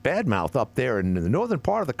got this bad mouth up there in the northern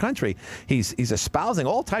part of the country. He's espousing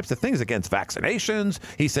all types of things against vaccinations.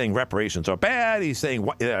 He's saying reparations are bad. He's saying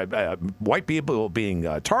white people being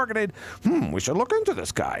targeted. We should look into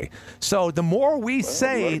this guy. So the more we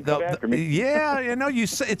say,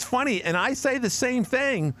 it's funny, and I say the same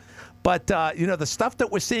thing. But, the stuff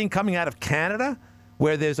that we're seeing coming out of Canada,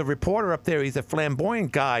 where there's a reporter up there, he's a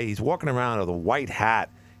flamboyant guy. He's walking around with a white hat.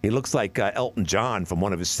 He looks like Elton John from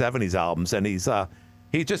one of his 70s albums. And the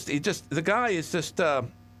guy is just,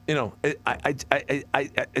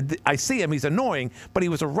 I see him. He's annoying, but he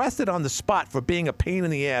was arrested on the spot for being a pain in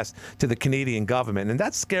the ass to the Canadian government. And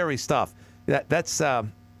that's scary stuff.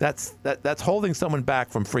 That's holding someone back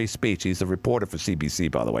from free speech. He's a reporter for CBC,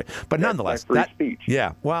 by the way. But nonetheless, free speech.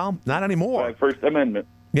 Yeah, well, not anymore. By First Amendment.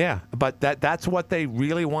 Yeah, but that's what they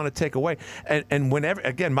really want to take away. And whenever,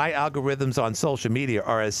 again, my algorithms on social media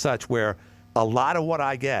are as such where a lot of what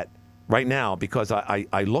I get right now because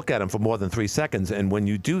I look at him for more than 3 seconds, and when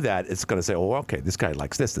you do that, it's going to say, oh, okay, this guy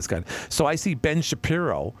likes this guy. So I see Ben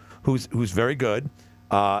Shapiro, who's very good.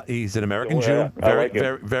 He's an American Jew,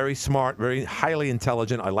 very smart, very highly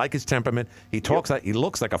intelligent. I like his temperament. He talks like he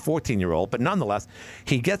looks like a 14-year-old, but nonetheless,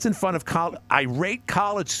 he gets in front of irate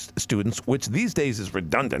college students, which these days is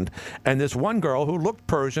redundant. And this one girl who looked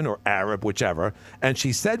Persian or Arab, whichever, and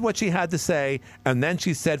she said what she had to say, and then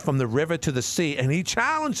she said from the river to the sea, and he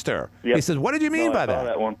challenged her. Yep. He says, "What did you mean by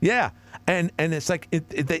that?" One. Yeah. And it's like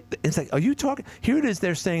it's like, are you talking? Here it is.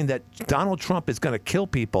 They're saying that Donald Trump is going to kill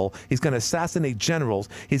people. He's going to assassinate generals.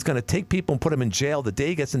 He's going to take people and put them in jail the day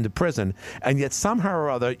he gets into prison. And yet somehow or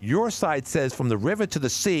other, your side says from the river to the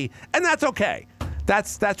sea, and that's okay.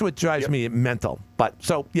 That's what drives me mental. But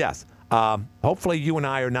so yes, hopefully you and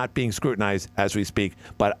I are not being scrutinized as we speak.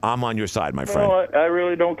 But I'm on your side, my friend. No, I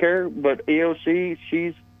really don't care. But AOC,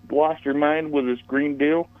 she's lost her mind with this Green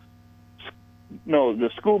Deal. No, the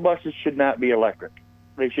school buses should not be electric.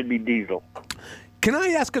 They should be diesel. Can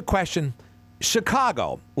I ask a question?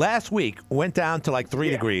 Chicago last week went down to like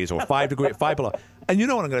 3 degrees or 5 degrees, 5 below. And you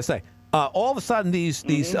know what I'm going to say? All of a sudden,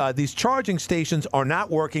 these charging stations are not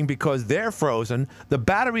working because they're frozen. The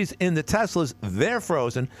batteries in the Teslas, they're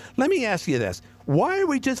frozen. Let me ask you this: why are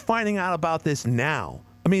we just finding out about this now?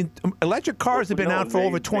 I mean, electric cars have been out for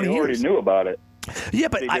over 20 years. They already knew about it. Yeah,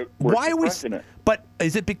 but why are we? But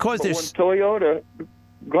is it because there's Toyota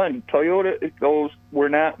goes, we're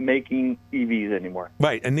not making EVs anymore.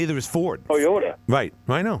 Right, and neither is Ford. Toyota. Right,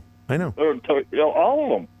 I know. All of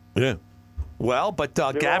them. Yeah. Well, but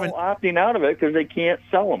Gavin all opting out of it because they can't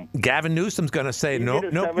sell them. Gavin Newsom's going to say no.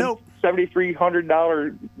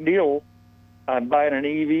 $7,300 deal on buying an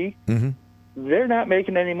EV. Mm-hmm. They're not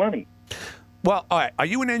making any money. Well, all right. Are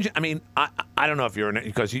you an engineer? I mean, I don't know if you're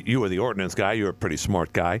because you were the ordnance guy. You're a pretty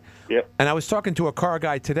smart guy. Yep. And I was talking to a car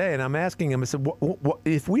guy today, and I'm asking him. I said,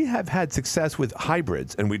 if we have had success with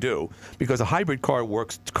hybrids, and we do, because a hybrid car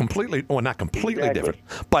works completely, well, not completely different,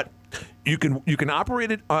 but you can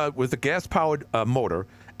operate it with a gas-powered motor,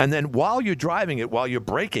 and then while you're driving it, while you're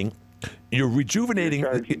braking, you're rejuvenating.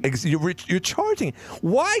 You're charging.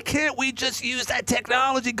 Why can't we just use that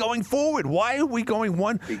technology going forward? Why are we going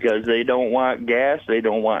one? Because they don't want gas. They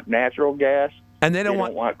don't want natural gas. And they don't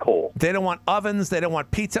want coal. They don't want ovens. They don't want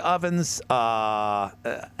pizza ovens.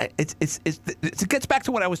 It gets back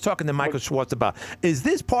to what I was talking to Michael Schwartz about. Is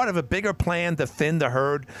this part of a bigger plan to thin the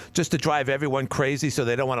herd, just to drive everyone crazy so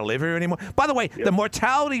they don't want to live here anymore? By the way, the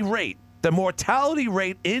mortality rate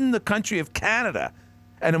in the country of Canada.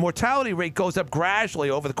 And the mortality rate goes up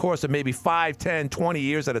gradually over the course of maybe 5, 10, 20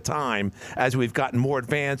 years at a time as we've gotten more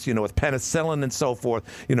advanced, with penicillin and so forth.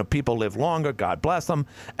 People live longer, God bless them.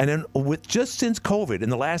 And then just since COVID,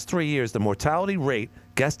 in the last 3 years, the mortality rate,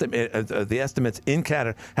 the estimates in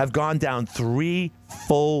Canada have gone down 3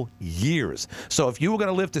 full years. So if you were going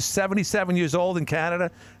to live to 77 years old in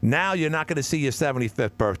Canada, now you're not going to see your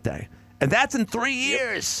 75th birthday. And that's in 3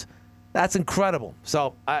 years. That's incredible.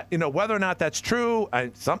 So, whether or not that's true,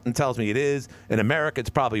 something tells me it is. In America, it's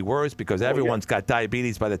probably worse because everyone's got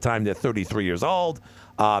diabetes by the time they're 33 years old.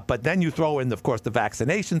 But then you throw in, of course, the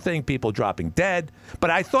vaccination thing, people dropping dead. But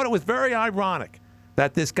I thought it was very ironic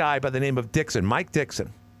that this guy by the name of Mike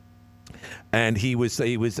Dixon, and he was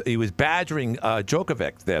badgering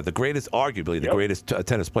Djokovic there, arguably the greatest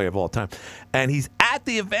tennis player of all time, and he's at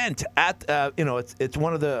the event it's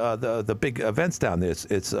one of the big events down there.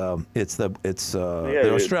 It's the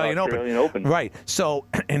Australian Open, right? So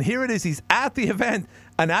and here it is. He's at the event.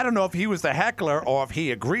 And I don't know if he was the heckler or if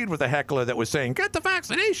he agreed with the heckler that was saying, get the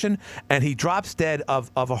vaccination. And he drops dead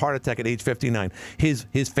of a heart attack at age 59. His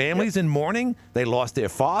family's in mourning. They lost their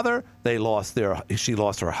father. She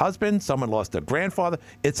lost her husband. Someone lost their grandfather.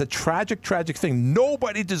 It's a tragic, tragic thing.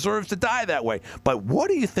 Nobody deserves to die that way. But what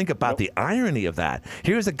do you think about the irony of that?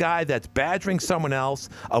 Here's a guy that's badgering someone else,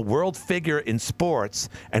 a world figure in sports,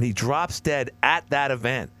 and he drops dead at that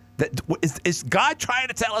event. Is God trying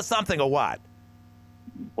to tell us something or what?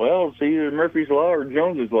 Well, it's either Murphy's Law or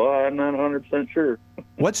Jones's Law. I'm not 100% sure.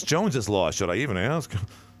 What's Jones's Law, should I even ask?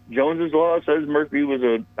 Jones's Law says Murphy was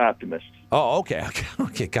an optimist. Oh, okay,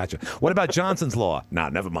 gotcha. What about Johnson's Law? Nah,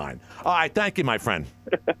 never mind. All right, thank you, my friend.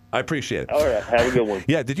 I appreciate it. All right, have a good one.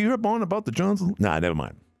 Yeah, did you hear Bone about the Johnson? Nah, never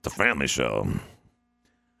mind. It's a family show.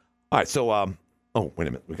 All right, so, oh, wait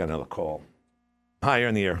a minute. We got another call. Hi, you're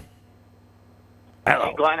in the air. Hello.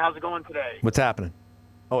 Hey, Glenn, how's it going today? What's happening?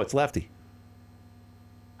 Oh, it's Lefty.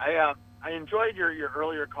 I enjoyed your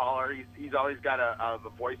earlier caller. He's always got a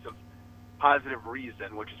voice of positive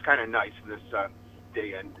reason, which is kind of nice in this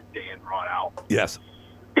day in brought out. Yes.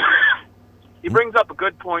 He brings up a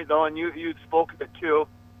good point though, and you spoke of it too.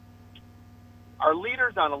 our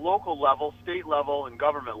leaders on a local level, state level, and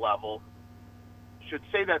government level should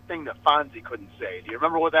say that thing that Fonzie couldn't say. Do you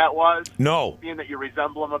remember what that was? No. Being that you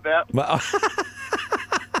resemble him a bit.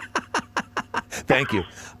 Thank you.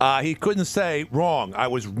 He couldn't say wrong. I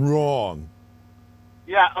was wrong.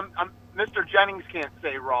 Yeah, Mr. Jennings can't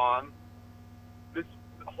say wrong. This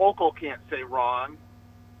Hochul can't say wrong.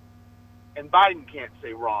 And Biden can't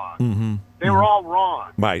say wrong. Mm-hmm. They were all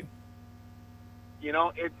wrong. Right. You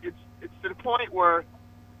know, it's to the point where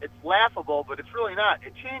it's laughable, but it's really not.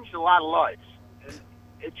 It changed a lot of lives. And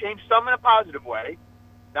it changed some in a positive way.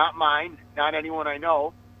 Not mine, not anyone I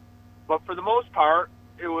know. But for the most part,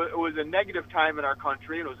 it was a negative time in our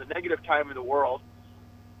country, and it was a negative time in the world.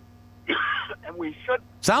 And we should...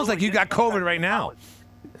 Sounds like you got COVID right now.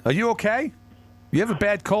 Are you okay? You have a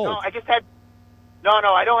bad cold. No, I just had... No,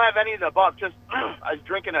 I don't have any of the above. Just, I was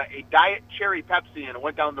drinking a Diet Cherry Pepsi, and it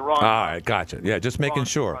went down the wrong... All right, gotcha. Yeah, just making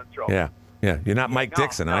sure. Yeah. You're not Mike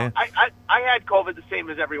Dixon, are you? I had COVID the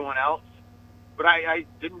same as everyone else, but I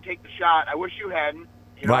didn't take the shot. I wish you hadn't.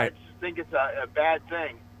 You know, right. I just think it's a bad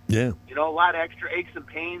thing. Yeah. You know, a lot of extra aches and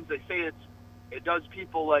pains. They say it does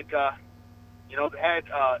people like, you know, had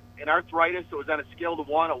an arthritis that was on a scale of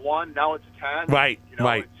 1, a 1. Now it's a 10. Right, you know,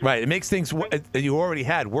 right. It makes things you already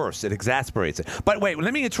had worse. It exasperates it. But wait,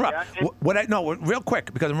 let me interrupt. Yeah, real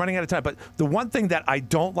quick, because I'm running out of time. But the one thing that I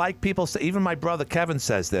don't like people say, even my brother Kevin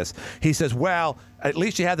says this. He says, well, at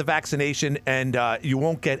least you had the vaccination and you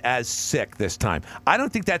won't get as sick this time. I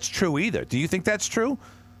don't think that's true either. Do you think that's true?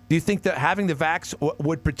 Do you think that having the vax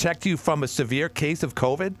would protect you from a severe case of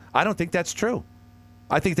COVID? I don't think that's true.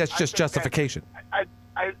 I think that's just justification.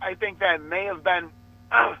 I think that may have been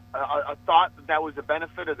a thought that was the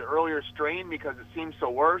benefit of the earlier strain because it seems so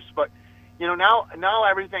worse. But, you know, now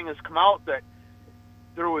everything has come out that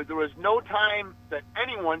there was no time that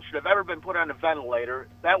anyone should have ever been put on a ventilator.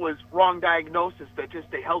 That was wrong diagnosis that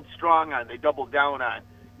just they held strong on, they doubled down on.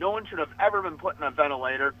 No one should have ever been put on a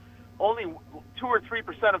ventilator. Only 2 or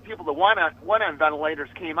 3% of people that went on ventilators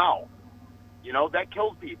came out. You know, that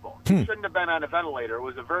killed people. You shouldn't have been on a ventilator. It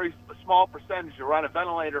was a very small percentage who were on a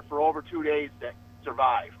ventilator for over 2 days that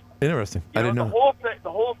survived. Interesting. I didn't know. The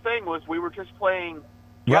whole thing was we were just playing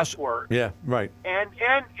guesswork. Yeah, right. And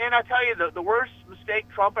I tell you, the worst mistake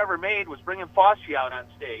Trump ever made was bringing Fauci out on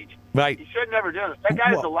stage. Right. He should never do it. That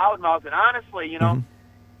guy is a loudmouth, and honestly, you know,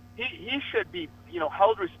 he should be, you know,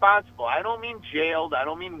 held responsible. I don't mean jailed. I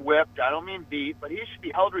don't mean whipped. I don't mean beat. But he should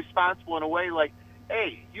be held responsible in a way like,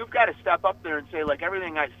 hey, you've got to step up there and say, like,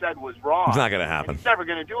 everything I said was wrong. It's not going to happen. And he's never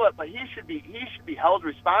going to do it, but he should be held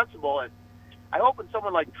responsible. And I hope when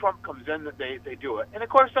someone like Trump comes in that they do it. And, of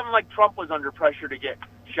course, someone like Trump was under pressure to get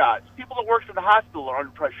shots. People that worked for the hospital are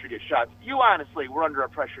under pressure to get shots. You honestly were under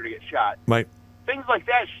pressure to get shot. Right. Things like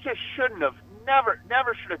that just shouldn't have,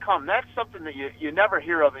 never should have come. That's something that you never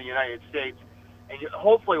hear of in the United States. And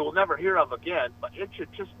hopefully we'll never hear of again, but it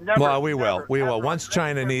should just never. Well, we will. Once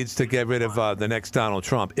China needs to get rid of the next Donald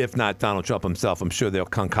Trump, if not Donald Trump himself, I'm sure they'll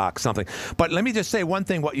concoct something. But let me just say one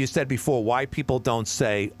thing, what you said before, why people don't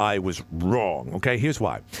say I was wrong. Okay, here's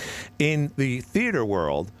why. In the theater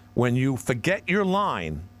world, when you forget your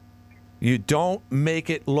line, you don't make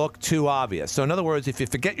it look too obvious. So in other words, if you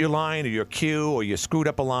forget your line or your cue or you screwed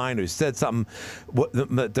up a line or you said something,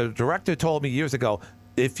 the director told me years ago,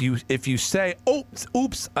 if you say,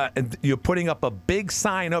 oops, and you're putting up a big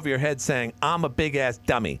sign over your head saying, I'm a big-ass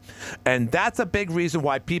dummy. And that's a big reason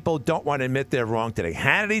why people don't want to admit they're wrong today.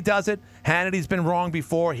 Hannity does it. Hannity's been wrong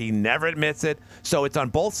before. He never admits it. So it's on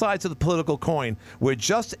both sides of the political coin. We're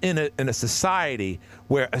just in a society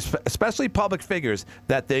where, especially public figures,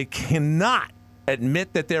 that they cannot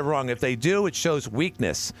admit that they're wrong. If they do, it shows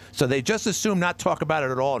weakness. So they just assume not talk about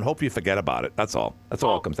it at all and hope you forget about it. That's all. That's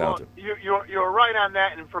all it comes down to. You're right on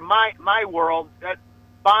that. And from my world, that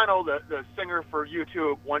Bono, the singer for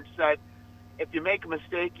YouTube, once said, if you make a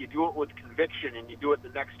mistake, you do it with conviction and you do it the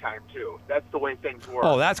next time too. That's the way things work.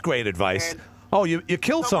 Oh, that's great advice. And you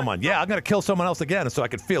killed someone. Yeah, I'm going to kill someone else again so I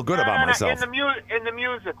can feel good about myself. In the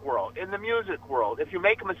music world, if you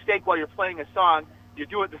make a mistake while you're playing a song, you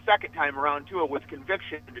do it the second time around too with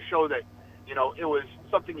conviction to show that, you know, it was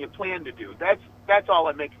something you planned to do. That's all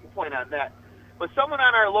I'm making a point on that. But someone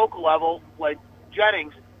on our local level, like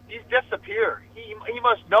Jennings, he's disappeared. He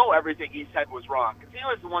must know everything he said was wrong because he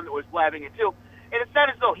was the one that was blabbing it too. And it's not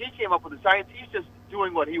as though he came up with the science. He's just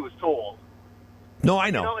doing what he was told. No, I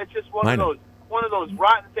know. You know, it's just one of those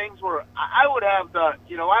rotten things where I would have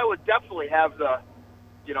I would definitely have the,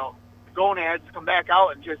 gonads come back out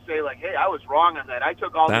and just say, like, hey, I was wrong on that. I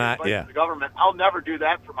took all the advice from the government. I'll never do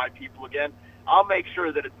that for my people again. I'll make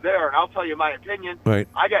sure that it's there, and I'll tell you my opinion. Right.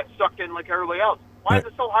 I got sucked in like everybody else. Why is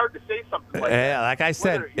it so hard to say something like that? Yeah, like I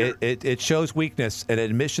said, it shows weakness, an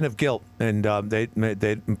admission of guilt, and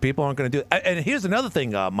people aren't going to do it. And here's another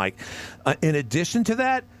thing, Mike. In addition to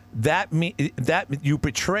that, that you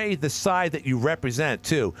betray the side that you represent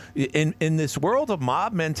too. In this world of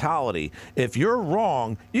mob mentality, if you're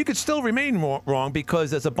wrong, you could still remain wrong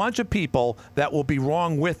because there's a bunch of people that will be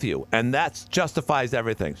wrong with you, and that justifies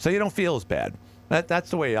everything. So you don't feel as bad. That's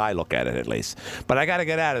the way I look at it, at least. But I got to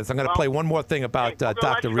get at it. So I'm going to play one more thing about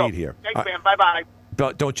Dr. Reed here. Thanks, man. Bye-bye.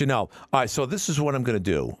 Don't you know? All right, so this is what I'm going to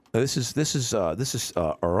do. This is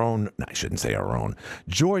our own. I shouldn't say our own.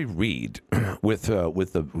 Joy Reid with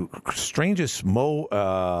the strangest Mo.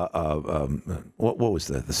 What was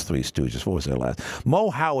the Three Stooges? What was their last? Mo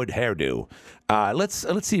Howard hairdo.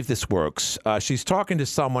 Let's see if this works. She's talking to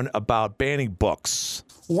someone about banning books.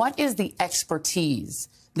 What is the expertise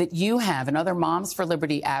that you have and other Moms for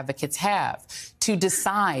Liberty advocates have to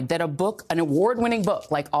decide that a book, an award-winning book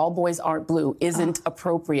like All Boys Aren't Blue, isn't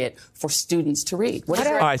appropriate for students to read? All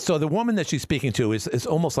right, so the woman that she's speaking to is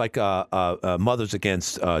almost like Mothers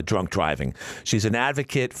Against Drunk Driving. She's an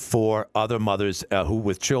advocate for other mothers who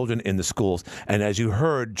with children in the schools. And as you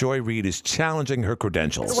heard, Joy Reid is challenging her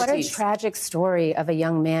credentials. What a tragic story of a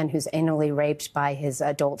young man who's anally raped by his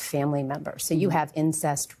adult family member. So you have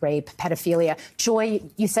incest, rape, pedophilia. Joy,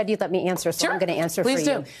 you said you'd let me answer, so I'm going to answer Please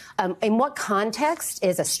for you. In what context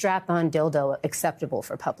is a strap-on dildo acceptable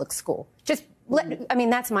for public school?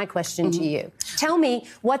 That's my question to you. Tell me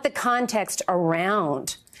what the context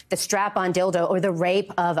around the strap-on dildo or the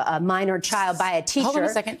rape of a minor child by a teacher. Hold on a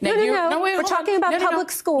second. No, wait, we're talking about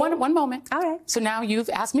public school. One moment. All right. So now you've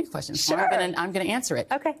asked me questions. Sure. I'm going to answer it.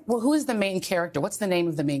 Okay. Well, who is the main character? What's the name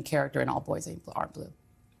of the main character in All Boys Aren't Blue?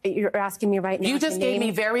 You're asking me right now. You just gave me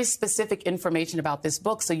very specific information about this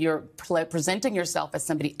book, so you're presenting yourself as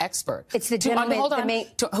somebody expert. It's the gentleman. Hold on.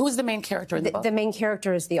 Who's the main character in the book? The main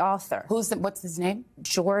character is the author. What's his name?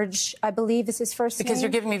 George, I believe, is his first name. Because you're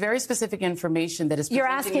giving me very specific information that is. You're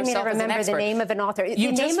asking me to remember the name of an author.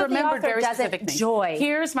 You just remembered very specific names. Joy.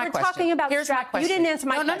 Here's my question. We're talking about strap. You didn't answer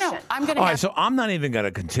my question. No. I'm going to. All right, so I'm not even going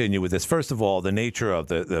to continue with this. First of all, the nature of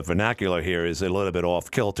the vernacular here is a little bit off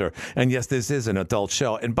kilter. And yes, this is an adult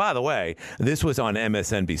show. And by the way, this was on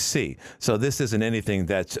MSNBC, so this isn't anything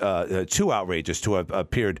that's too outrageous to have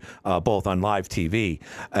appeared both on live TV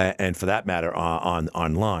and, for that matter,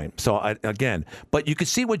 online. So but you can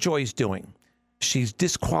see what Joy's doing. She's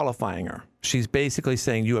disqualifying her. She's basically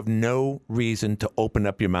saying you have no reason to open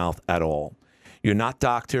up your mouth at all. You're not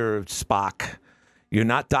Dr. Spock. You're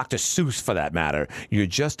not Dr. Seuss, for that matter. You're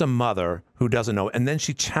just a mother who doesn't know. And then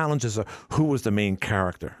she challenges her, who was the main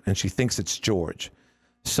character, and she thinks it's George.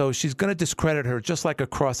 So she's going to discredit her just like a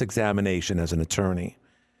cross-examination as an attorney.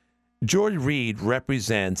 Joy Reid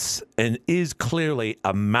represents and is clearly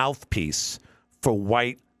a mouthpiece for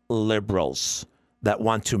white liberals that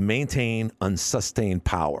want to maintain and sustain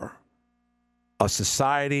power. A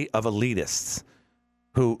society of elitists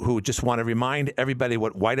who just want to remind everybody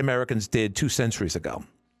what white Americans did 2 centuries ago.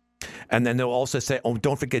 And then they'll also say, oh,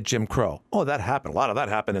 don't forget Jim Crow. Oh, that happened. A lot of that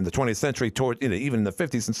happened in the 20th century, even in the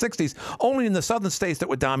 50s and 60s, only in the southern states that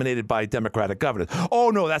were dominated by Democratic governors.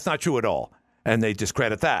 Oh, no, that's not true at all. And they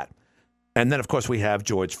discredit that. And then, of course, we have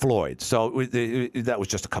George Floyd. So that was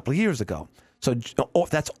just a couple of years ago. So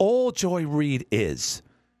that's all Joy Reid is.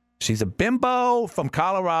 She's a bimbo from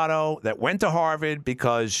Colorado that went to Harvard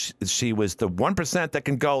because she was the 1% that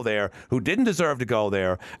can go there, who didn't deserve to go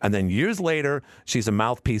there. And then years later, she's a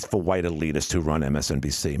mouthpiece for white elitists who run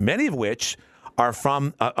MSNBC, many of which are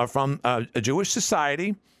from a Jewish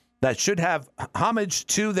society that should have homage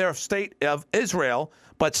to their state of Israel,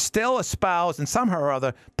 but still espouse and somehow or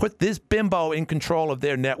other put this bimbo in control of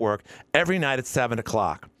their network every night at 7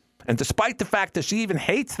 o'clock. And despite the fact that she even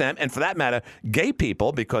hates them, and for that matter, gay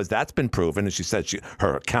people, because that's been proven, and she said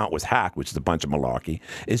her account was hacked, which is a bunch of malarkey,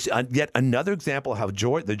 is yet another example of how the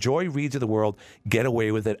Joy Reids of the world get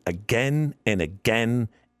away with it again and again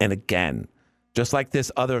and again. Just like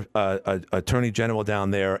this other attorney general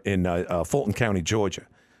down there in Fulton County, Georgia,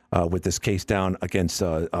 with this case down against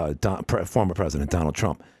former President Donald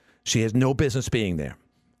Trump. She has no business being there.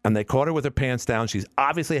 And they caught her with her pants down. She's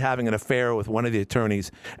obviously having an affair with one of the attorneys,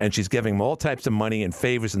 and she's giving him all types of money and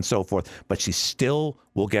favors and so forth. But she still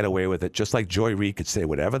will get away with it, just like Joy Reid could say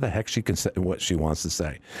whatever the heck she can say, what she wants to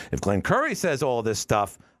say. If Glenn Curry says all this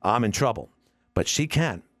stuff, I'm in trouble. But she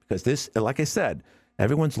can, because this, like I said,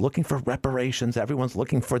 everyone's looking for reparations. Everyone's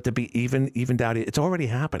looking for it to be evened out. It's already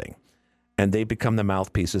happening. And they become the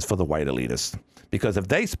mouthpieces for the white elitists. Because if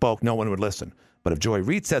they spoke, no one would listen. But if Joy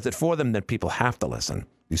Reid says it for them, then people have to listen.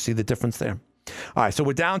 You see the difference there? All right, so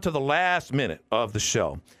we're down to the last minute of the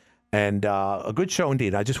show. And a good show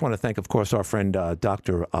indeed. I just want to thank, of course, our friend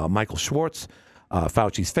Dr. Michael Schwartz,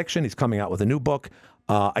 Fauci's Fiction. He's coming out with a new book.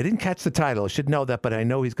 I didn't catch the title. I should know that, but I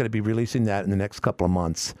know he's going to be releasing that in the next couple of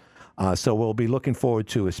months. So we'll be looking forward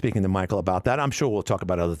to speaking to Michael about that. I'm sure we'll talk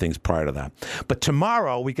about other things prior to that. But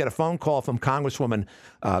tomorrow we get a phone call from Congresswoman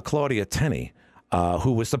Claudia Tenney,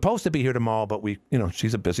 who was supposed to be here tomorrow, but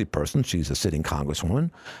she's a busy person. She's a sitting Congresswoman,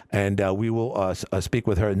 and we will speak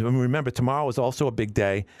with her. And remember, tomorrow is also a big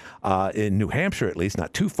day in New Hampshire, at least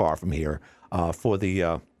not too far from here, for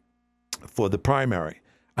the primary.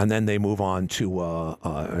 And then they move on to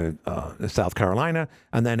South Carolina,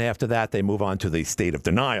 and then after that they move on to the state of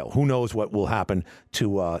denial. Who knows what will happen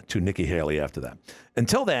to Nikki Haley after that?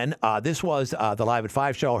 Until then, this was the Live at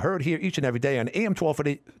 5 show, heard here each and every day on AM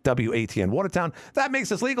 1240 WATN Watertown. That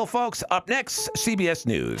makes us legal, folks. Up next, CBS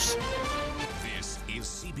News. This is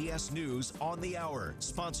CBS News on the Hour,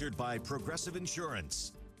 sponsored by Progressive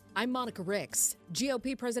Insurance. I'm Monica Ricks.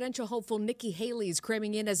 GOP presidential hopeful Nikki Haley is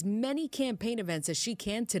cramming in as many campaign events as she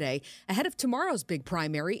can today ahead of tomorrow's big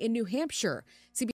primary in New Hampshire.